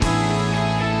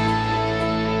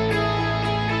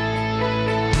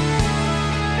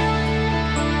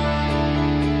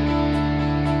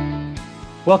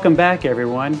Welcome back,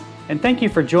 everyone, and thank you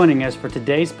for joining us for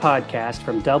today's podcast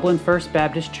from Dublin First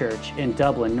Baptist Church in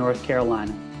Dublin, North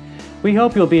Carolina. We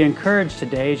hope you'll be encouraged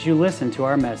today as you listen to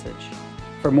our message.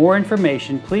 For more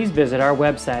information, please visit our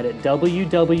website at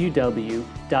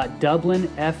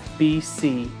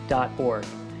www.dublinfbc.org.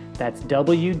 That's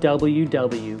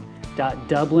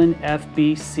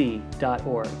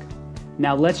www.dublinfbc.org.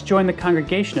 Now let's join the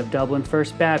congregation of Dublin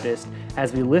First Baptist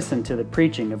as we listen to the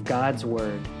preaching of God's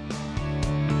Word.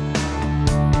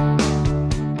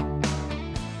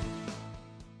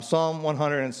 Psalm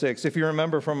 106. If you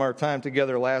remember from our time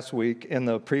together last week in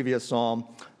the previous psalm,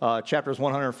 chapters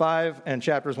 105 and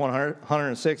chapters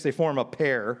 106, they form a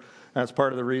pair. That's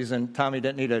part of the reason Tommy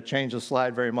didn't need to change the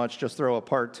slide very much, just throw a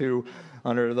part 2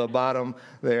 under the bottom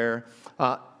there.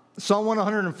 Psalm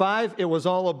 105, it was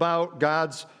all about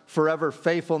God's forever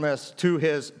faithfulness to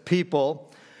his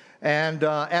people. And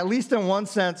at least in one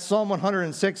sense, Psalm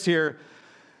 106 here,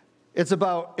 it's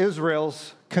about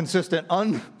Israel's consistent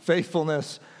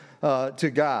unfaithfulness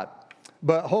to God.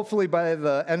 But hopefully by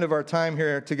the end of our time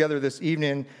here together this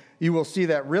evening, you will see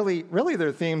that really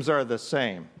their themes are the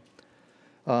same.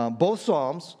 Both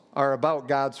Psalms are about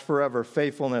God's forever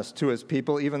faithfulness to his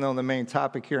people, even though the main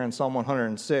topic here in Psalm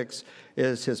 106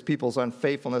 is his people's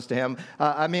unfaithfulness to him.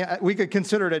 We could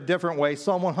consider it a different way.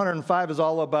 Psalm 105 is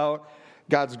all about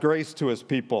God's grace to his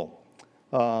people.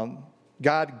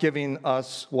 God giving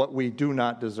us what we do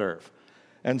not deserve.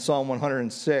 And Psalm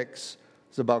 106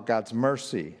 is about God's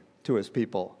mercy to his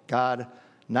people. God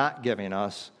not giving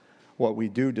us what we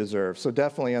do deserve. So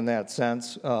definitely in that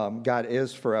sense, God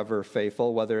is forever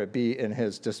faithful, whether it be in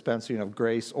his dispensing of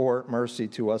grace or mercy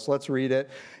to us. Let's read it.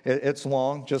 It's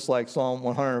long, just like Psalm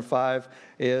 105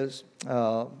 is.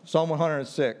 Psalm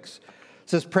 106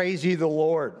 says, "Praise ye the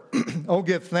Lord. O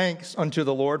give thanks unto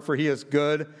the Lord, for he is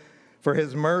good. For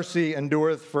his mercy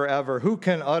endureth forever. Who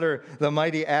can utter the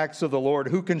mighty acts of the Lord?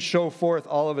 Who can show forth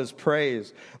all of his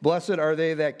praise? Blessed are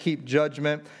they that keep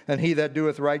judgment, and he that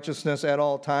doeth righteousness at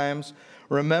all times.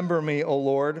 Remember me, O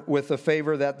Lord, with the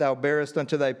favor that thou bearest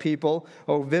unto thy people.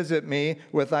 O visit me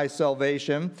with thy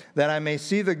salvation, that I may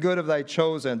see the good of thy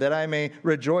chosen, that I may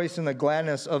rejoice in the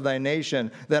gladness of thy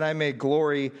nation, that I may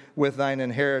glory with thine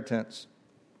inheritance.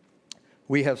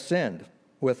 We have sinned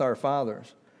with our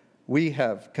fathers. We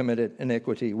have committed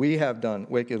iniquity. We have done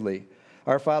wickedly.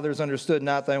 Our fathers understood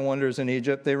not thy wonders in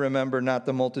Egypt. They remembered not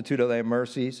the multitude of thy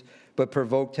mercies, but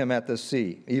provoked him at the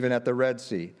sea, even at the Red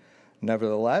Sea.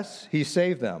 Nevertheless, he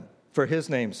saved them for his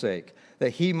name's sake, that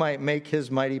he might make his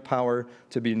mighty power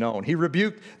to be known. He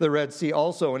rebuked the Red Sea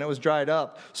also, and it was dried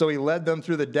up. So he led them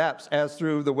through the depths as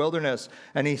through the wilderness,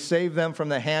 and he saved them from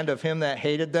the hand of him that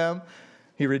hated them.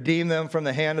 He redeemed them from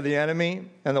the hand of the enemy,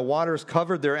 and the waters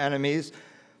covered their enemies.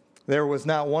 There was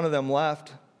not one of them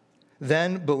left.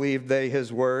 Then believed they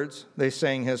his words. They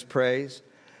sang his praise.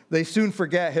 They soon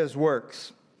forget his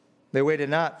works. They waited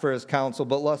not for his counsel,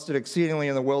 but lusted exceedingly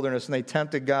in the wilderness, and they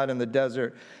tempted God in the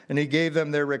desert. And he gave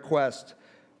them their request,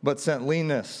 but sent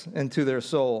leanness into their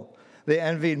soul. They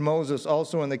envied Moses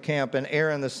also in the camp, and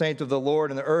Aaron the saint of the Lord,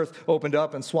 and the earth opened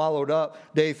up and swallowed up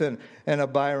Dathan and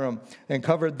Abiram, and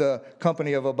covered the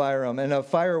company of Abiram. And a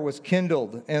fire was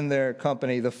kindled in their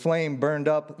company. The flame burned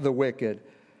up the wicked.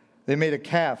 They made a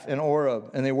calf in Oreb,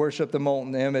 and they worshipped the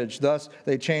molten image. Thus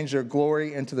they changed their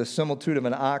glory into the similitude of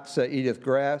an ox that eateth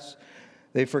grass.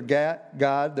 They forgat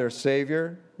God, their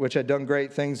Savior, which had done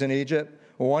great things in Egypt,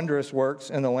 wondrous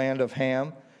works in the land of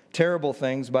Ham, terrible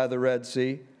things by the Red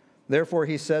Sea. Therefore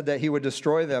he said that he would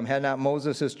destroy them, had not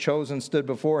Moses his chosen stood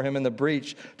before him in the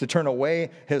breach to turn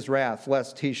away his wrath,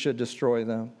 lest he should destroy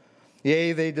them.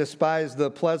 Yea, they despised the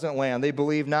pleasant land. They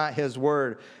believed not his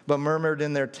word, but murmured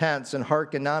in their tents, and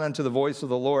hearkened not unto the voice of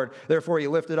the Lord. Therefore he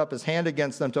lifted up his hand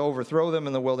against them to overthrow them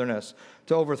in the wilderness,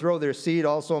 to overthrow their seed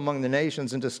also among the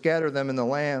nations, and to scatter them in the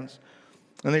lands.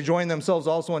 And they joined themselves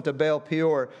also unto Baal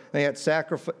Peor. They had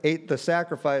ate the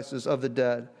sacrifices of the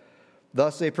dead.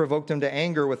 Thus they provoked him to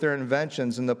anger with their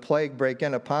inventions, and the plague brake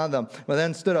in upon them. But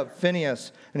then stood up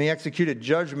Phinehas, and he executed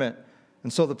judgment,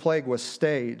 and so the plague was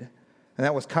stayed. And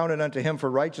that was counted unto him for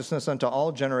righteousness unto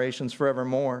all generations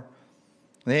forevermore.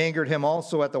 And they angered him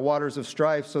also at the waters of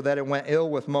strife, so that it went ill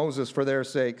with Moses for their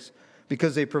sakes,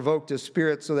 because they provoked his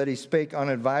spirit, so that he spake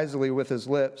unadvisedly with his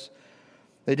lips.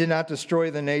 They did not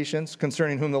destroy the nations,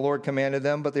 concerning whom the Lord commanded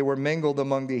them, but they were mingled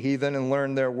among the heathen, and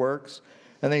learned their works.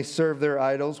 And they served their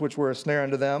idols, which were a snare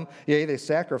unto them. Yea, they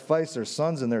sacrificed their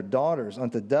sons and their daughters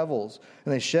unto devils.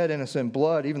 And they shed innocent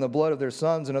blood, even the blood of their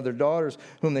sons and of their daughters,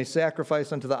 whom they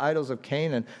sacrificed unto the idols of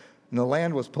Canaan. And the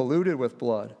land was polluted with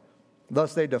blood.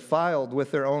 Thus they defiled with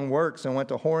their own works, and went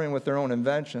to whoring with their own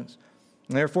inventions.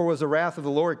 And therefore was the wrath of the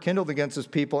Lord kindled against his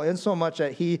people, insomuch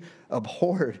that he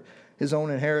abhorred his own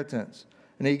inheritance.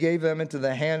 And he gave them into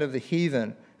the hand of the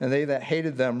heathen, and they that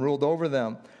hated them ruled over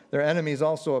them. Their enemies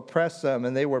also oppressed them,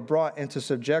 and they were brought into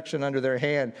subjection under their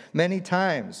hand. Many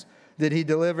times did he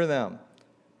deliver them,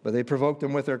 but they provoked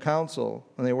him with their counsel,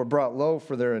 and they were brought low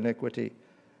for their iniquity.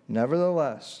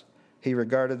 Nevertheless, he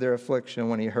regarded their affliction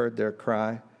when he heard their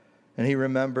cry, and he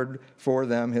remembered for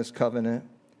them his covenant,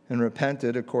 and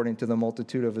repented according to the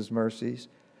multitude of his mercies.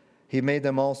 He made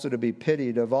them also to be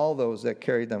pitied of all those that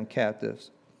carried them captives.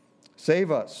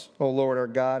 Save us, O Lord our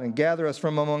God, and gather us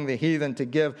from among the heathen to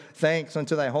give thanks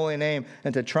unto thy holy name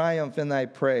and to triumph in thy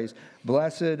praise.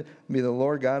 Blessed be the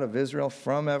Lord God of Israel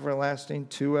from everlasting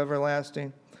to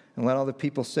everlasting. And let all the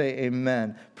people say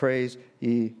amen. Praise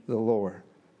ye the Lord.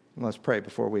 Let's pray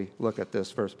before we look at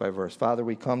this verse by verse. Father,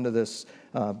 we come to this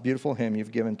beautiful hymn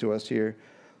you've given to us here.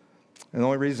 And the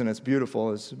only reason it's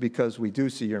beautiful is because we do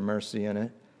see your mercy in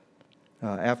it.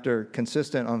 After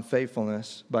consistent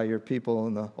unfaithfulness by your people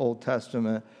in the Old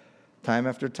Testament, time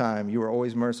after time, you were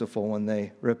always merciful when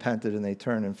they repented and they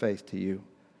turned in faith to you.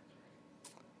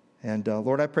 And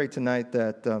Lord, I pray tonight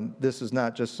that this is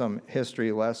not just some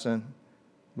history lesson,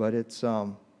 but it's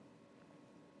something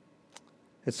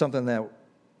that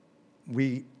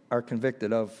we are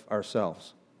convicted of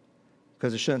ourselves.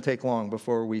 Because it shouldn't take long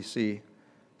before we see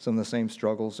some of the same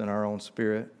struggles in our own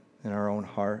spirit, in our own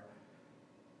heart.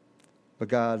 But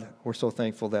God, we're so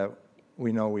thankful that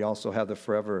we know we also have the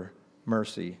forever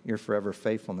mercy, your forever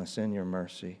faithfulness in your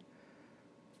mercy.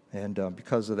 And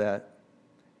because of that,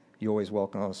 you always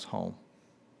welcome us home.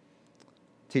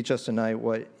 Teach us tonight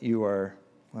what you are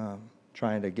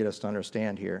trying to get us to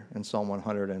understand here in Psalm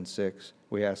 106.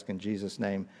 We ask in Jesus'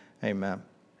 name, amen.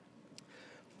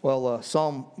 Well,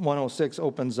 Psalm 106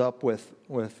 opens up with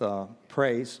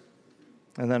praise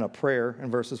and then a prayer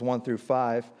in verses 1 through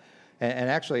 5.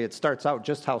 And actually, it starts out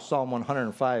just how Psalm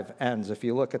 105 ends. If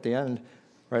you look at the end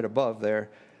right above there,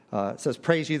 it says,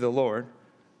 praise ye the Lord.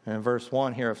 And in verse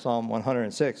 1 here of Psalm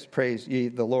 106, praise ye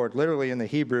the Lord. Literally in the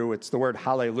Hebrew, it's the word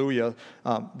hallelujah.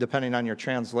 Depending on your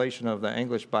translation of the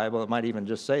English Bible, it might even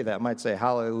just say that. It might say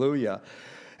hallelujah.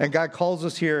 And God calls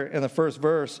us here in the first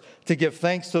verse to give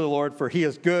thanks to the Lord, for he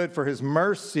is good, for his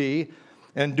mercy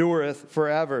endureth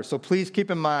forever. So please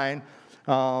keep in mind,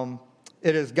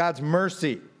 it is God's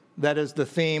mercy that is the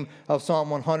theme of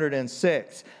Psalm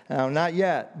 106. Now, not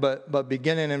yet, but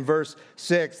beginning in verse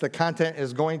 6, the content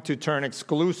is going to turn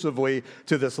exclusively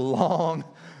to this long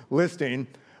listing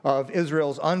of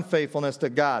Israel's unfaithfulness to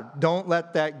God. Don't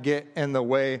let that get in the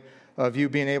way of you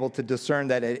being able to discern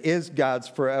that it is God's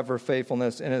forever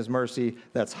faithfulness and his mercy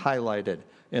that's highlighted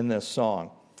in this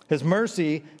song. His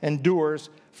mercy endures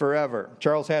forever.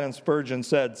 Charles Haddon Spurgeon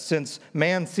said, since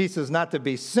man ceases not to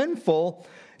be sinful,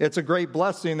 it's a great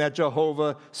blessing that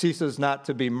Jehovah ceases not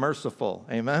to be merciful.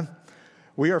 Amen?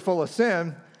 We are full of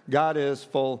sin. God is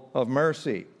full of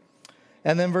mercy.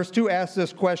 And then verse 2 asks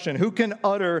this question, who can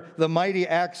utter the mighty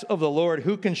acts of the Lord?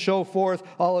 Who can show forth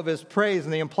all of his praise?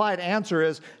 And the implied answer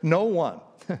is no one.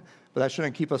 But that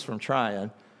shouldn't keep us from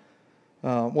trying.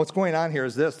 What's going on here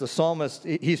is this. The psalmist,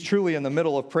 he's truly in the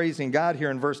middle of praising God here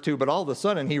in verse 2, but all of a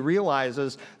sudden he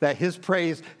realizes that his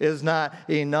praise is not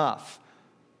enough.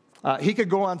 He could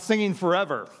go on singing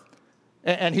forever,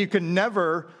 and he could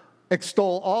never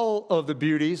extol all of the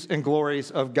beauties and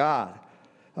glories of God.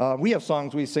 We have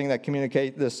songs we sing that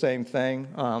communicate this same thing.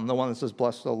 The one that says,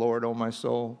 bless the Lord, O my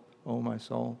soul, O my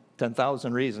soul.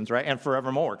 10,000 reasons, right? And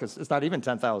forevermore, because it's not even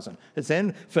 10,000. It's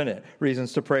infinite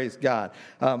reasons to praise God.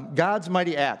 God's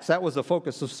mighty acts, that was the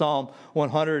focus of Psalm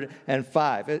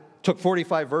 105. It took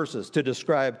 45 verses to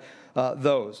describe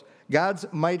those. God's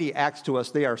mighty acts to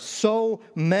us, they are so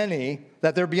many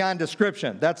that they're beyond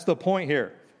description. That's the point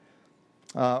here.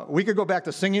 We could go back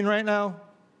to singing right now,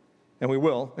 and we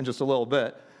will in just a little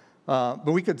bit, but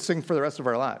we could sing for the rest of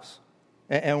our lives.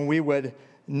 And we would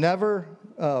never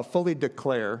fully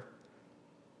declare,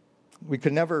 we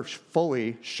could never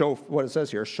fully show, what it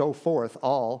says here, show forth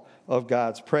all of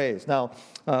God's praise. Now,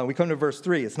 we come to verse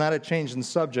 3. It's not a change in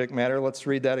subject matter. Let's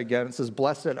read that again. It says,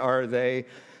 blessed are they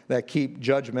that keep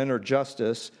judgment or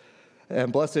justice,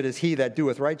 and blessed is he that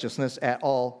doeth righteousness at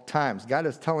all times. God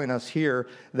is telling us here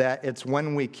that it's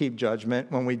when we keep judgment,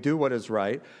 when we do what is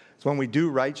right, it's when we do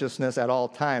righteousness at all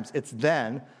times. It's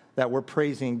then that we're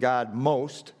praising God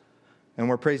most, and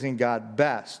we're praising God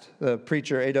best. The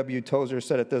preacher A.W. Tozer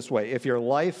said it this way, if your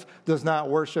life does not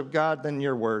worship God, then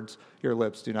your words, your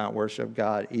lips do not worship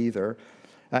God either.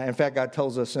 In fact, God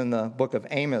tells us in the book of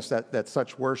Amos that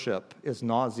such worship is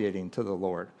nauseating to the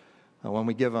Lord. When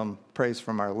we give him praise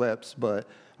from our lips, but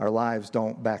our lives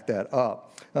don't back that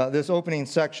up. This opening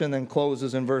section then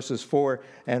closes in verses 4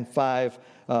 and 5,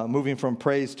 moving from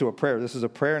praise to a prayer. This is a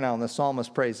prayer now, and the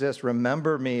psalmist prays this: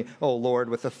 "Remember me, O Lord,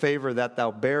 with the favor that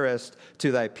thou bearest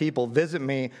to thy people. Visit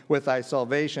me with thy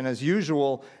salvation." As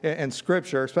usual in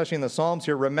Scripture, especially in the Psalms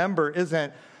here, remember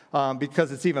isn't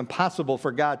because it's even possible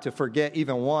for God to forget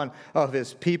even one of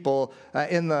his people.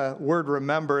 In the word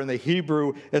remember in the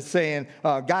Hebrew, it's saying,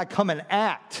 God, come and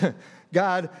act.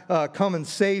 God, come and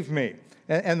save me.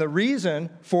 And the reason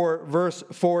for verse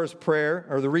 4's prayer,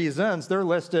 or the reasons, they're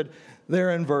listed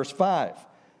there in verse 5.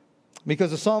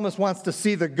 Because the psalmist wants to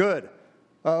see the good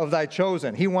of thy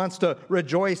chosen. He wants to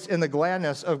rejoice in the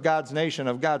gladness of God's nation,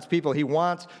 of God's people. He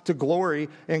wants to glory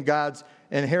in God's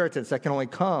inheritance that can only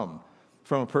come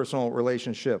from a personal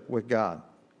relationship with God.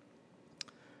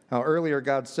 Now, earlier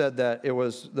God said that it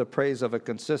was the praise of a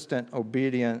consistent,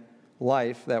 obedient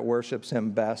life that worships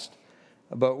him best.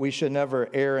 But we should never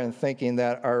err in thinking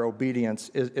that our obedience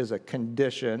is a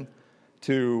condition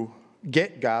to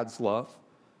get God's love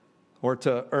or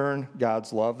to earn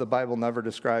God's love. The Bible never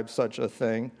describes such a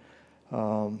thing.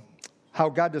 How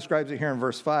God describes it here in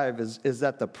verse 5 is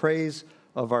that the praise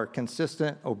of our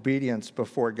consistent obedience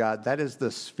before God, that is the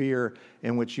sphere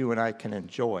in which you and I can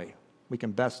enjoy. We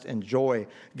can best enjoy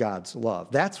God's love.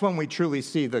 That's when we truly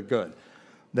see the good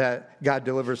that God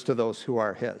delivers to those who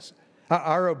are his.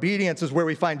 Our obedience is where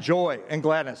we find joy and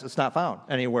gladness. It's not found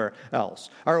anywhere else.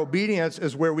 Our obedience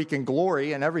is where we can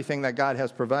glory in everything that God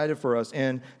has provided for us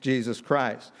in Jesus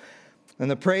Christ. And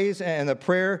the praise and the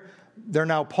prayer, they're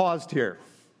now paused here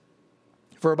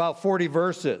for about 40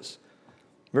 verses.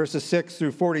 Verses 6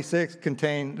 through 46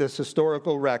 contain this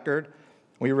historical record.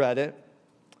 We read it.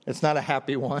 It's not a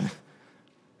happy one.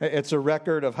 It's a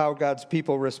record of how God's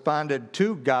people responded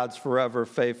to God's forever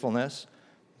faithfulness,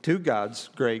 to God's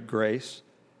great grace.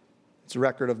 It's a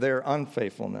record of their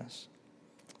unfaithfulness.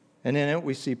 And in it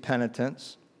we see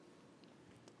penitence.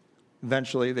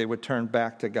 Eventually they would turn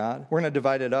back to God. We're going to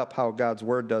divide it up how God's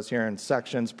word does here in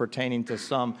sections pertaining to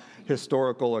some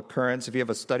historical occurrence. If you have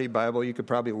a study Bible, you could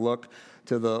probably look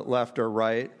to the left or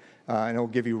right, and it'll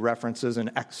give you references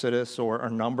in Exodus or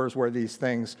Numbers where these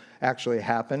things actually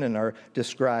happen and are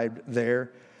described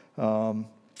there.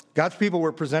 God's people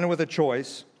were presented with a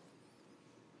choice,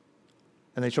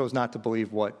 and they chose not to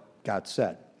believe what God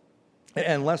said.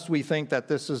 And lest we think that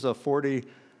this is a 40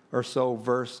 or so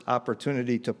verse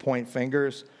opportunity to point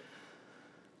fingers,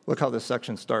 look how this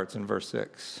section starts in verse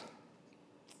 6.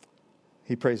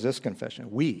 He prays this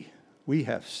confession: We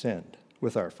have sinned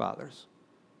with our fathers.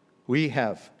 We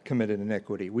have committed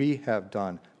iniquity. We have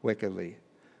done wickedly.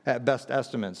 At best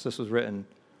estimates, this was written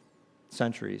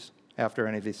centuries after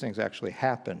any of these things actually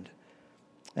happened.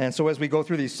 And so as we go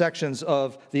through these sections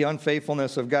of the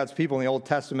unfaithfulness of God's people in the Old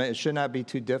Testament, it should not be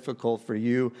too difficult for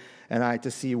you and I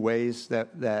to see ways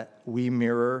that we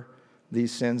mirror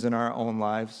these sins in our own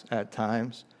lives at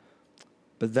times,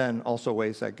 but then also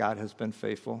ways that God has been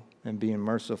faithful and being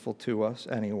merciful to us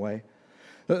anyway.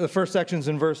 The first section's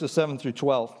in verses 7 through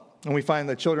 12. And we find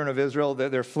the children of Israel,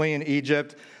 they're fleeing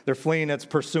Egypt. They're fleeing its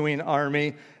pursuing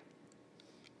army.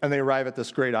 And they arrive at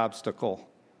this great obstacle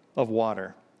of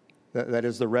water. That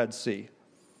is the Red Sea.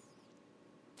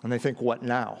 And they think, what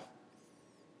now?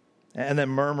 And then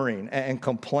murmuring and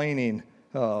complaining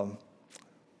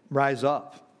rise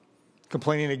up.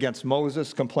 Complaining against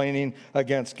Moses, complaining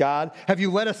against God. Have you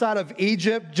led us out of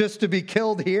Egypt just to be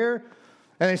killed here?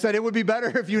 And they said, it would be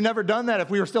better if you never done that,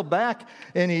 if we were still back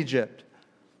in Egypt.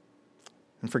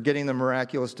 And forgetting the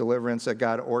miraculous deliverance that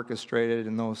God orchestrated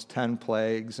in those 10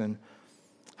 plagues and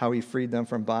how he freed them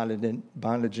from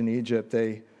bondage in Egypt,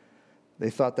 they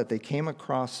thought that they came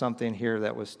across something here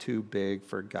that was too big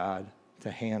for God to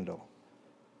handle.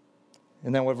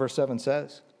 And then what verse 7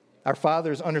 says, our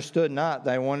fathers understood not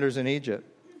thy wonders in Egypt.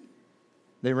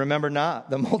 They remember not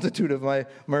the multitude of my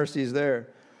mercies there.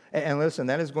 And listen,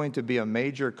 that is going to be a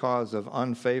major cause of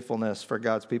unfaithfulness for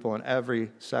God's people in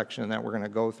every section that we're going to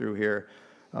go through here.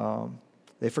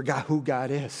 They forgot who God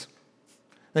is.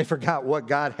 They forgot what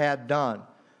God had done.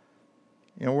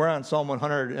 You know, we're on Psalm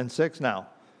 106 now.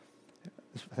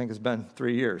 I think it's been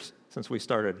 3 years since we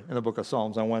started in the book of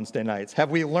Psalms on Wednesday nights.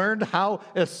 Have we learned how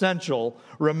essential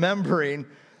remembering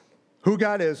who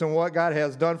God is and what God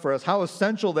has done for us, how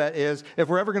essential that is if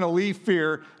we're ever going to leave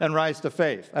fear and rise to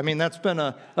faith? I mean, that's been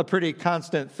a pretty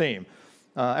constant theme.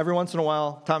 Every once in a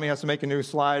while, Tommy has to make a new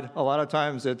slide. A lot of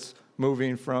times it's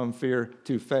moving from fear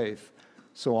to faith.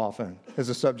 So often is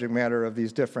the subject matter of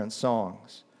these different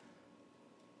songs.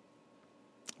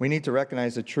 We need to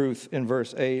recognize the truth in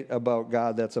verse 8 about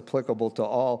God that's applicable to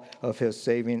all of his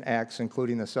saving acts,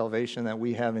 including the salvation that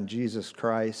we have in Jesus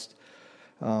Christ.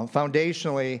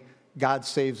 Foundationally, God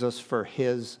saves us for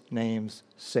his name's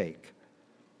sake,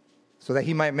 so that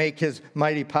he might make his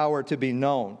mighty power to be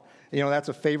known. You know, that's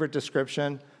a favorite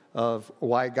description of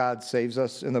why God saves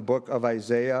us in the book of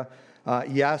Isaiah.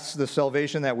 Yes, the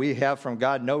salvation that we have from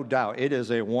God, no doubt, it is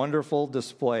a wonderful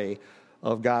display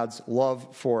of God's love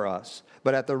for us.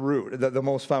 But at the root, the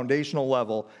most foundational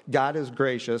level, God is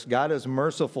gracious, God is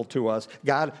merciful to us,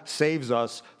 God saves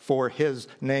us for his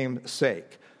name's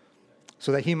sake,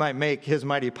 so that he might make his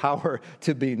mighty power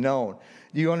to be known.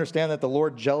 Do you understand that the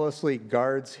Lord jealously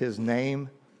guards his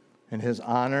name and his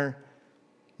honor?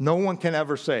 No one can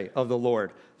ever say of the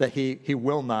Lord that he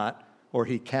will not or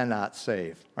he cannot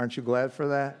save. Aren't you glad for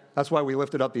that? That's why we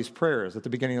lifted up these prayers at the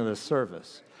beginning of this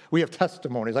service. We have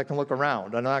testimonies. I can look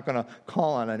around. I'm not going to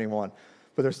call on anyone.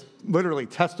 But there's literally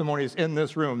testimonies in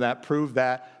this room that prove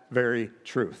that very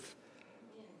truth.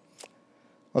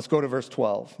 Let's go to verse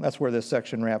 12. That's where this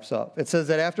section wraps up. It says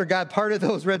that after God parted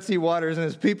those Red Sea waters and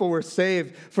his people were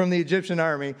saved from the Egyptian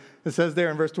army, it says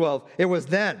there in verse 12, it was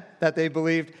then that they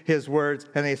believed his words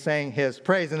and they sang his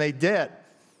praise. And they did.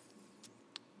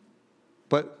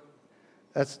 But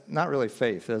that's not really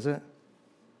faith, is it?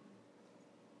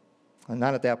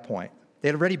 Not at that point. They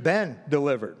had already been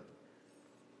delivered.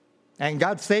 And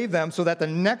God saved them so that the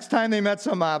next time they met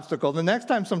some obstacle, the next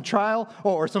time some trial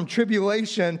or some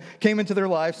tribulation came into their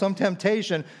life, some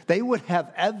temptation, they would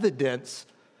have evidence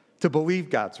to believe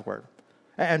God's word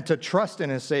and to trust in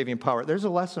his saving power. There's a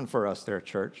lesson for us there,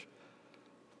 church.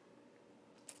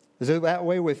 Is it that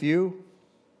way with you?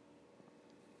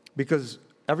 Because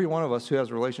every one of us who has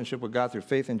a relationship with God through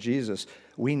faith in Jesus,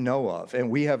 we know of,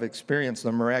 and we have experienced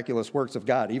the miraculous works of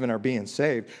God, even our being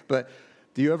saved. But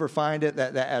do you ever find it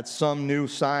that at some new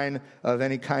sign of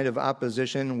any kind of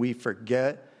opposition, we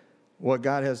forget what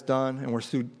God has done, and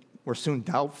we're soon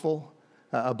doubtful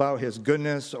about his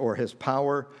goodness or his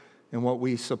power in what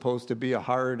we suppose to be a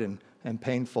hard and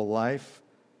painful life?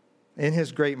 In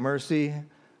his great mercy,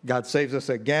 God saves us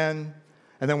again.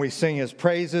 And then we sing his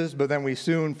praises, but then we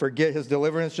soon forget his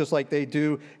deliverance, just like they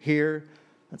do here.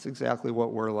 That's exactly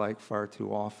what we're like far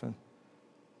too often.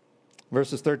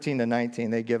 Verses 13 to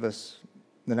 19, they give us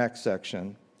the next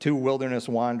section. 2 wilderness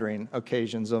wandering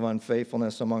occasions of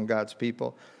unfaithfulness among God's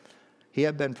people. He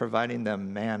had been providing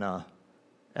them manna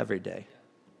every day.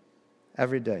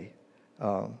 Every day.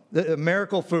 The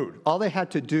miracle food. All they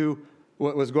had to do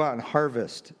was go out and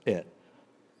harvest it.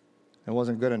 It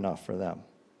wasn't good enough for them.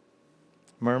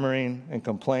 Murmuring and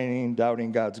complaining,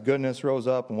 doubting God's goodness rose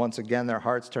up, and once again their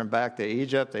hearts turned back to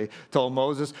Egypt. They told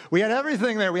Moses, we had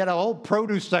everything there. We had a whole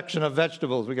produce section of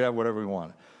vegetables. We could have whatever we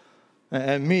wanted.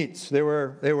 And meats, they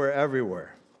were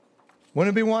everywhere.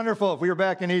 Wouldn't it be wonderful if we were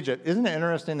back in Egypt? Isn't it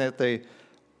interesting that they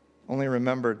only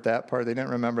remembered that part? They didn't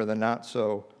remember the not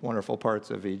so wonderful parts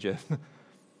of Egypt.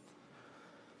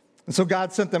 And so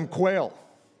God sent them quail.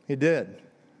 He did.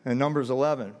 In Numbers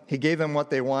 11, he gave them what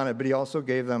they wanted, but he also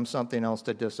gave them something else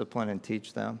to discipline and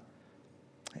teach them.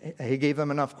 He gave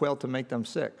them enough quail to make them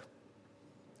sick.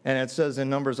 And it says in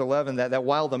Numbers 11 that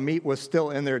while the meat was still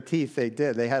in their teeth, they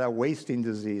did. They had a wasting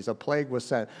disease. A plague was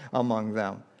sent among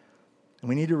them. And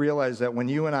we need to realize that when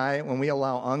we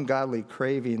allow ungodly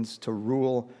cravings to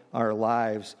rule our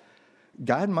lives,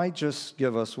 God might just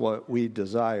give us what we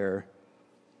desire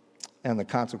and the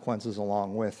consequences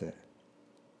along with it.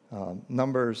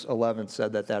 Numbers 11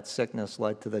 said that sickness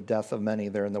led to the death of many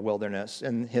there in the wilderness.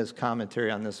 In his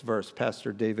commentary on this verse,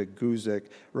 Pastor David Guzik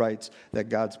writes that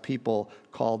God's people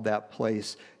called that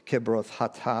place Kibroth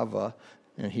Hatava.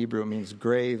 In Hebrew, it means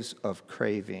graves of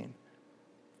craving.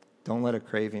 Don't let a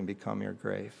craving become your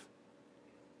grave.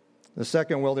 The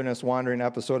second wilderness wandering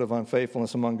episode of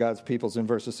unfaithfulness among God's people is in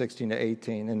verses 16 to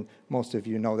 18, and most of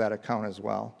you know that account as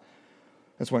well.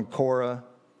 It's when Korah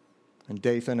and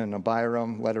Dathan and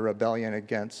Abiram led a rebellion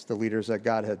against the leaders that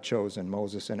God had chosen,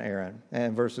 Moses and Aaron.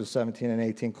 And verses 17 and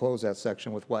 18 close that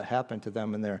section with what happened to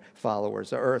them and their followers.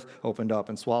 The earth opened up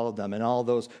and swallowed them, and all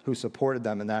those who supported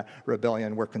them in that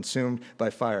rebellion were consumed by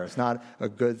fire. It's not a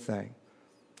good thing.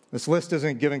 This list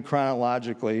isn't given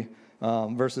chronologically.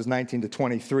 Verses 19 to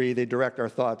 23, they direct our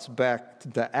thoughts back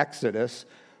to Exodus,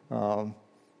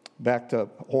 back to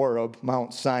Horeb,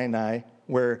 Mount Sinai,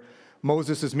 where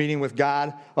Moses is meeting with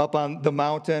God up on the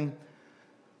mountain.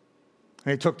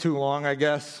 And it took too long, I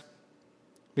guess,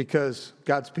 because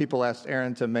God's people asked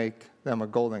Aaron to make them a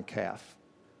golden calf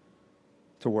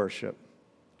to worship.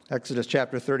 Exodus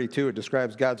chapter 32, it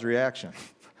describes God's reaction.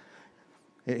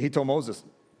 He told Moses,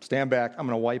 stand back, I'm going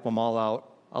to wipe them all out.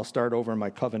 I'll start over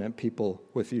my covenant people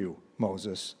with you,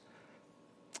 Moses.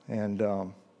 And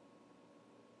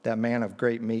that man of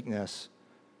great meekness,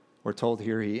 we're told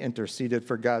here he interceded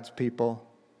for God's people.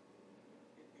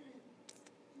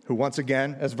 who once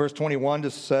again, as verse 21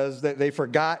 just says, that they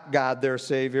forgot God, their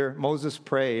Savior. Moses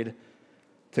prayed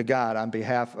to God on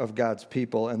behalf of God's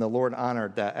people, and the Lord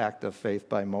honored that act of faith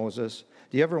by Moses.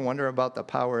 Do you ever wonder about the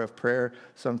power of prayer?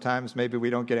 Sometimes maybe we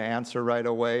don't get an answer right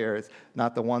away, or it's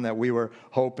not the one that we were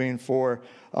hoping for.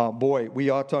 Boy, we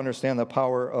ought to understand the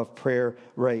power of prayer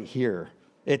right here.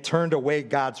 It turned away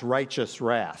God's righteous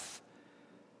wrath.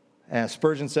 And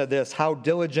Spurgeon said this, "How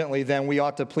diligently then we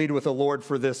ought to plead with the Lord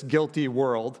for this guilty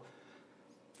world,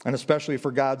 and especially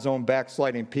for God's own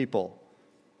backsliding people.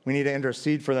 We need to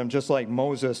intercede for them just like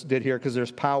Moses did here, because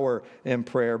there's power in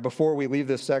prayer." Before we leave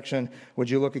this section, would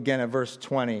you look again at verse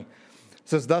 20? It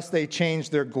says, "Thus they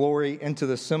changed their glory into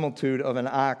the similitude of an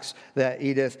ox that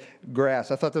eateth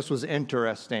grass." I thought this was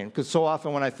interesting, because so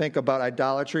often when I think about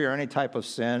idolatry or any type of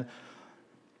sin,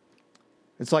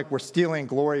 it's like we're stealing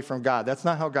glory from God. That's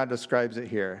not how God describes it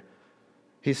here.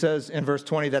 He says in verse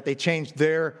 20 that they changed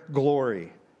their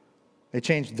glory. They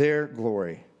changed their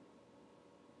glory.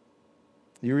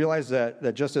 You realize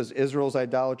that just as Israel's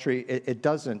idolatry, it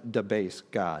doesn't debase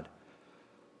God.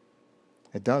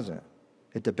 It doesn't.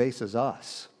 It debases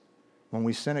us. When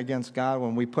we sin against God,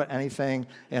 when we put anything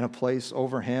in a place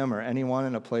over him or anyone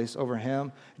in a place over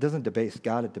him, it doesn't debase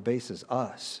God, it debases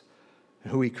us,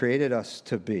 who he created us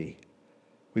to be.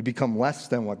 We become less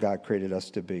than what God created us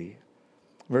to be.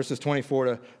 Verses 24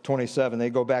 to 27,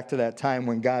 they go back to that time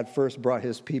when God first brought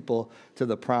his people to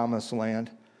the promised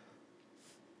land.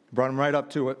 Brought them right up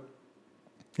to it.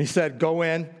 He said, "Go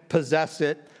in, possess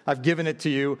it. I've given it to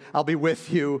you. I'll be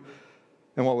with you."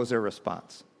 And what was their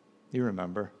response? You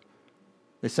remember.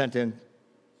 They sent in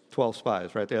 12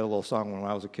 spies, right? They had a little song when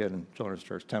I was a kid in children's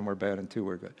church. 10 were bad and 2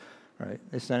 were good, right?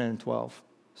 They sent in 12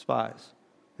 spies.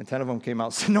 And 10 of them came out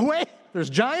and said, "No way, there's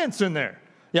giants in there.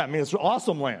 Yeah, I mean, it's an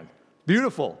awesome land.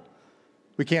 Beautiful.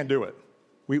 We can't do it.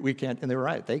 We can't." And they were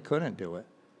right. They couldn't do it.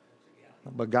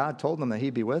 But God told them that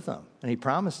he'd be with them, and he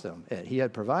promised them it. He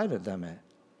had provided them it.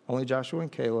 Only Joshua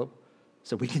and Caleb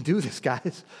said, "We can do this,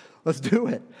 guys. Let's do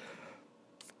it."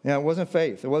 Yeah, it wasn't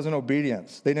faith. It wasn't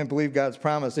obedience. They didn't believe God's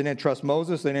promise. They didn't trust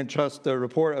Moses. They didn't trust the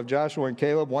report of Joshua and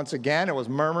Caleb. Once again, it was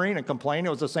murmuring and complaining.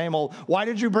 It was the same old, "Why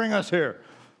did you bring us here?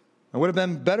 It would have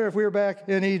been better if we were back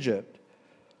in Egypt."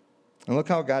 And look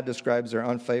how God describes their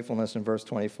unfaithfulness in verse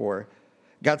 24.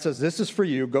 God says, "This is for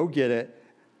you. Go get it."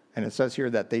 And it says here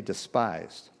that they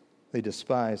despised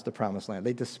the promised land.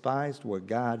 They despised what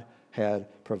God had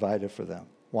provided for them.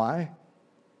 Why?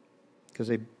 Because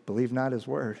they believed not his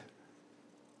word.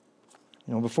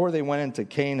 You know, before they went into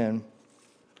Canaan,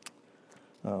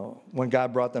 when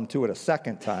God brought them to it a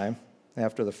second time,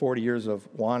 after the 40 years of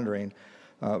wandering,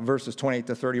 verses 28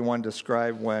 to 31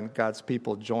 describe when God's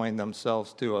people joined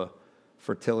themselves to a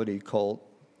fertility cult.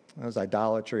 It was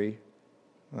idolatry.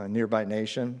 A nearby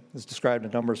nation. It's described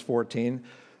in Numbers 14.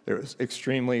 There was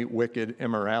extremely wicked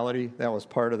immorality. That was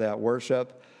part of that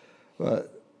worship.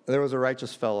 But there was a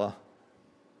righteous fella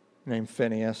named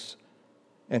Phinehas,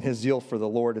 and his zeal for the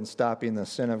Lord in stopping the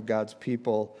sin of God's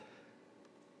people,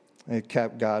 it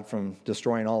kept God from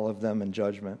destroying all of them in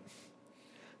judgment.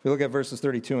 If we look at verses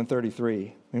 32 and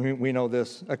 33, we know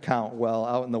this account well.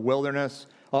 Out in the wilderness,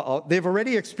 they've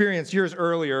already experienced years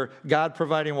earlier God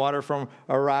providing water from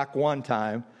a rock one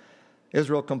time.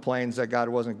 Israel complains that God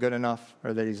wasn't good enough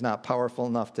or that he's not powerful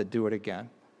enough to do it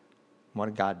again. What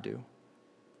did God do?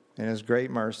 In his great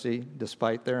mercy,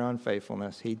 despite their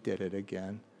unfaithfulness, he did it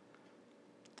again.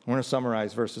 I want to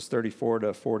summarize verses 34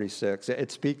 to 46.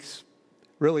 It speaks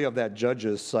really of that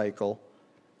Judges cycle,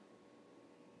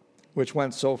 which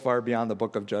went so far beyond the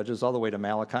book of Judges, all the way to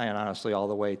Malachi, and honestly all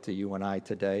the way to you and I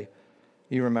today.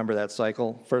 You remember that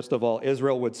cycle. First of all,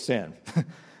 Israel would sin.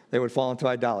 They would fall into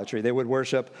idolatry. They would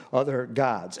worship other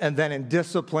gods. And then in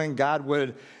discipline, God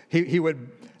would, he would,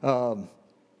 in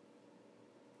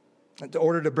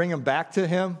order to bring them back to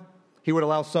him, he would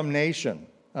allow some nation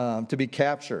to be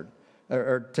captured,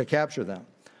 or to capture them.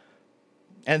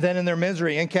 And then in their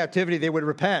misery, in captivity, they would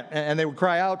repent, and they would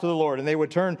cry out to the Lord, and they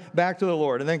would turn back to the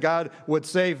Lord, and then God would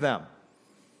save them.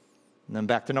 And then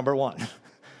back to number one.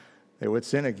 They would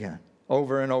sin again.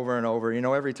 Over and over and over. You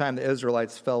know, every time the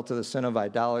Israelites fell to the sin of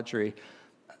idolatry,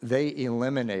 they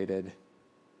eliminated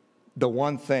the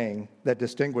one thing that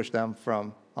distinguished them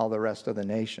from all the rest of the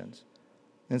nations.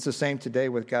 And it's the same today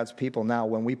with God's people now.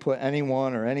 When we put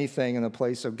anyone or anything in the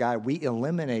place of God, we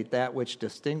eliminate that which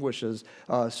distinguishes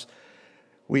us.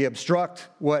 We obstruct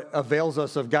what avails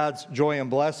us of God's joy and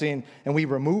blessing, and we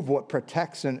remove what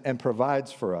protects and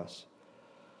provides for us.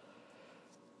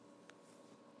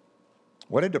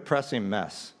 What a depressing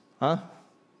mess, huh?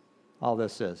 All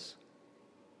this is.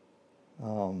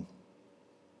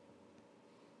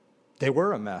 They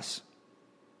were a mess.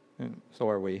 and so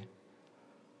are we.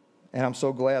 And I'm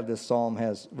so glad this psalm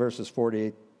has verses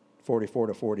 44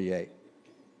 to 48.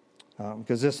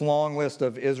 Because this long list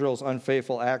of Israel's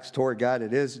unfaithful acts toward God,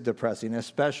 it is depressing,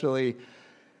 especially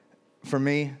for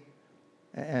me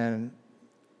and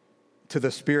to the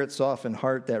spirit-softened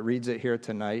heart that reads it here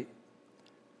tonight.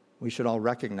 We should all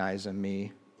recognize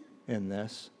me in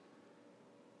this.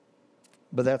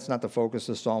 But that's not the focus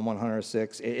of Psalm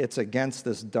 106. It's against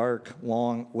this dark,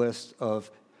 long list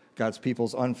of God's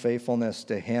people's unfaithfulness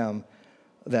to him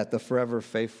that the forever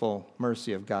faithful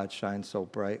mercy of God shines so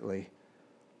brightly.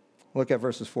 Look at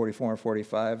verses 44 and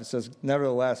 45. It says,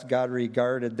 "Nevertheless, God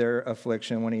regarded their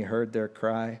affliction when he heard their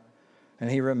cry,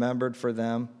 and he remembered for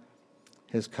them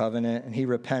his covenant, and he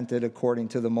repented according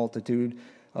to the multitude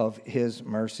of his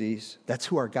mercies." That's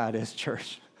who our God is,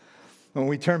 church. When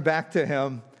we turn back to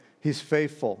him, he's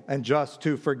faithful and just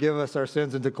to forgive us our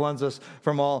sins and to cleanse us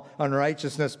from all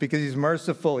unrighteousness because he's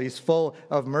merciful. He's full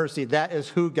of mercy. That is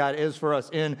who God is for us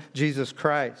in Jesus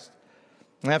Christ.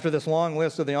 And after this long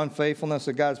list of the unfaithfulness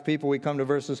of God's people, we come to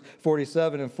verses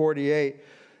 47 and 48.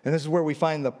 And this is where we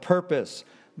find the purpose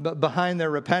behind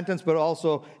their repentance, but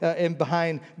also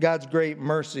behind God's great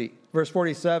mercy. Verse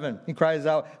 47, he cries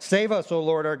out, "Save us, O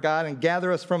Lord our God, and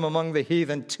gather us from among the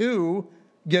heathen to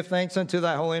give thanks unto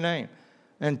thy holy name,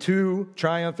 and to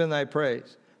triumph in thy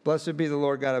praise. Blessed be the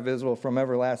Lord God of Israel from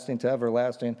everlasting to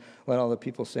everlasting. Let all the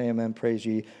people say amen. Praise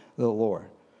ye the Lord."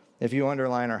 If you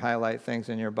underline or highlight things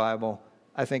in your Bible,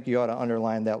 I think you ought to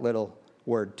underline that little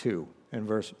word "to" in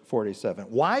verse 47.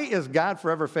 Why is God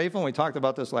forever faithful? And we talked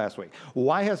about this last week.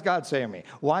 Why has God saved me?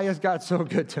 Why is God so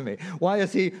good to me? Why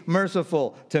is he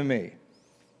merciful to me?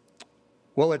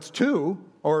 Well, it's to,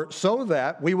 or so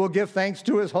that we will give thanks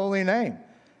to his holy name,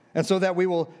 and so that we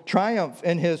will triumph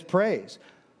in his praise.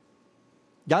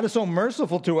 God is so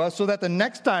merciful to us so that the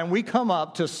next time we come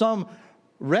up to some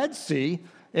Red Sea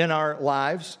in our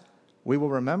lives, we will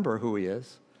remember who he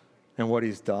is and what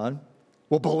he's done.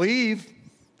 We'll believe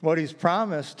what he's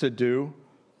promised to do.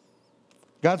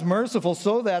 God's merciful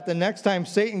so that the next time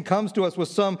Satan comes to us with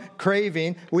some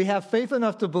craving, we have faith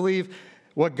enough to believe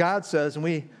what God says, and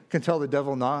we can tell the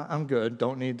devil, "Nah, I'm good.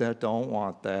 Don't need that. Don't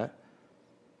want that."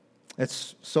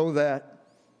 It's so that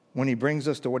when he brings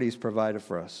us to what he's provided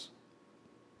for us,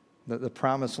 the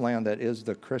promised land that is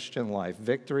the Christian life,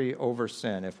 victory over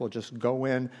sin, if we'll just go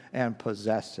in and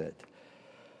possess it,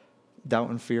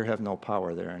 doubt and fear have no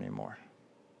power there anymore.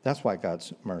 That's why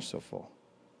God's merciful.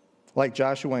 Like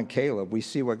Joshua and Caleb, we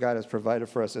see what God has provided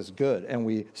for us as good, and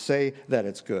we say that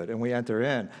it's good, and we enter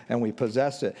in, and we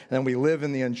possess it, and we live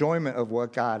in the enjoyment of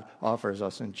what God offers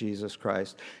us in Jesus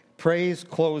Christ. Praise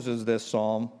closes this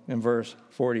psalm in verse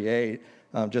 48,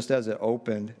 just as it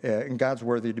opened, and God's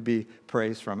worthy to be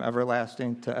praised from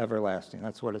everlasting to everlasting.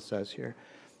 That's what it says here.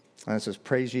 And it says,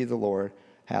 "Praise ye the Lord,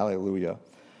 hallelujah."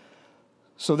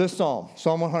 So this psalm,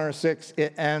 Psalm 106,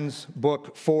 it ends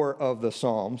book 4 of the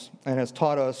Psalms and has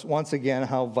taught us once again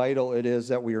how vital it is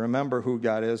that we remember who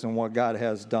God is and what God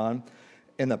has done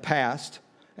in the past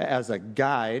as a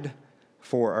guide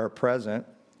for our present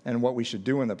and what we should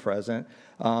do in the present.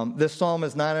 This psalm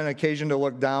is not an occasion to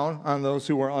look down on those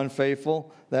who are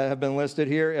unfaithful that have been listed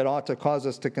here. It ought to cause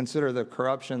us to consider the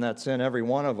corruption that's in every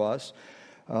one of us.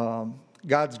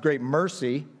 God's great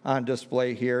mercy on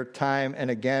display here time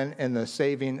and again in the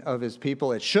saving of his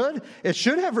people. It should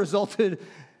have resulted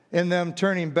in them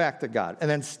turning back to God and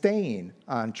then staying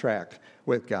on track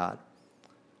with God.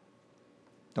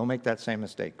 Don't make that same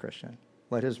mistake, Christian.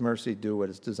 Let his mercy do what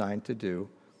it's designed to do,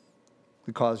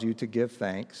 to cause you to give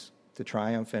thanks, to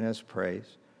triumph in his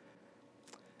praise.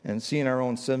 And seeing our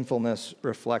own sinfulness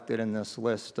reflected in this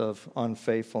list of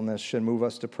unfaithfulness should move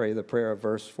us to pray the prayer of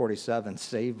verse 47,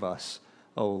 "Save us,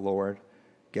 O Lord,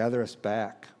 gather us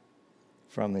back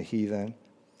from the heathen."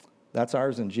 That's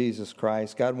ours in Jesus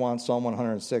Christ. God wants Psalm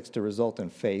 106 to result in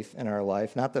faith in our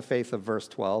life, not the faith of verse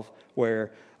 12,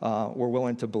 where we're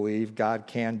willing to believe God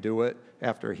can do it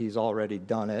after he's already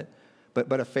done it,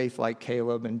 but a faith like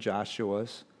Caleb and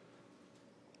Joshua's.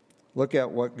 Look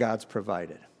at what God's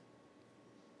provided.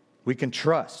 We can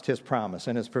trust his promise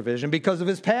and his provision because of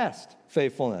his past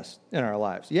faithfulness in our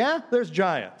lives. Yeah, there's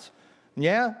giants.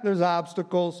 Yeah, there's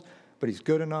obstacles, but he's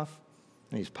good enough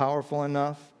and he's powerful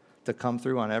enough to come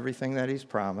through on everything that he's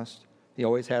promised. He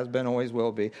always has been, always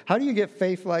will be. How do you get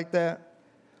faith like that?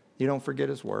 You don't forget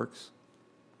his works.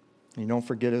 You don't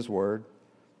forget his word.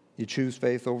 You choose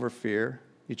faith over fear.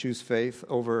 You choose faith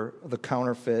over the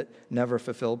counterfeit, never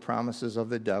fulfilled promises of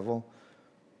the devil.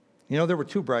 You know, there were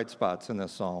 2 bright spots in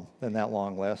this psalm, in that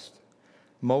long list.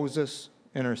 Moses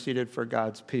interceded for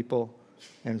God's people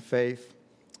in faith,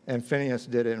 and Phinehas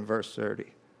did it in verse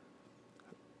 30.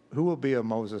 who will be a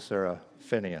Moses or a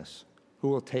Phineas? Who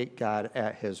will take God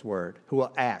at his word? Who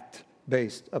will act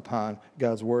based upon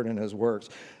God's word and his works?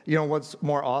 You know what's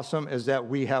more awesome is that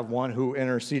we have one who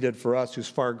interceded for us who's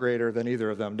far greater than either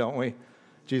of them, don't we?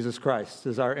 Jesus Christ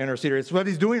is our interceder. It's what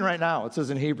he's doing right now. It says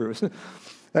in Hebrews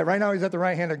that right now he's at the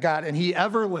right hand of God, and he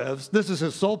ever lives. This is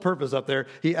his sole purpose up there.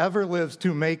 He ever lives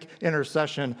to make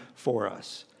intercession for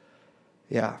us.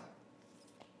 Yeah.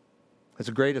 It's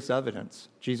the greatest evidence.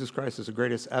 Jesus Christ is the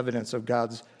greatest evidence of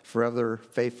God's forever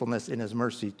faithfulness in his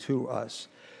mercy to us.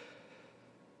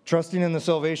 Trusting in the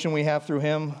salvation we have through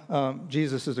him,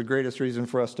 Jesus is the greatest reason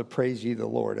for us to praise ye the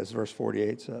Lord, as verse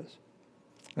 48 says.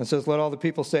 And it says, let all the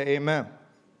people say amen.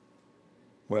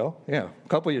 Well, yeah, a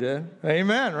couple of you did.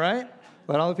 Amen, right?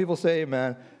 Let all the people say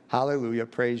amen. Hallelujah,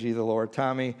 praise ye the Lord.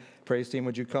 Tommy, praise team,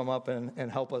 would you come up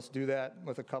and help us do that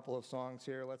with a couple of songs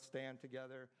here? Let's stand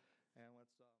together.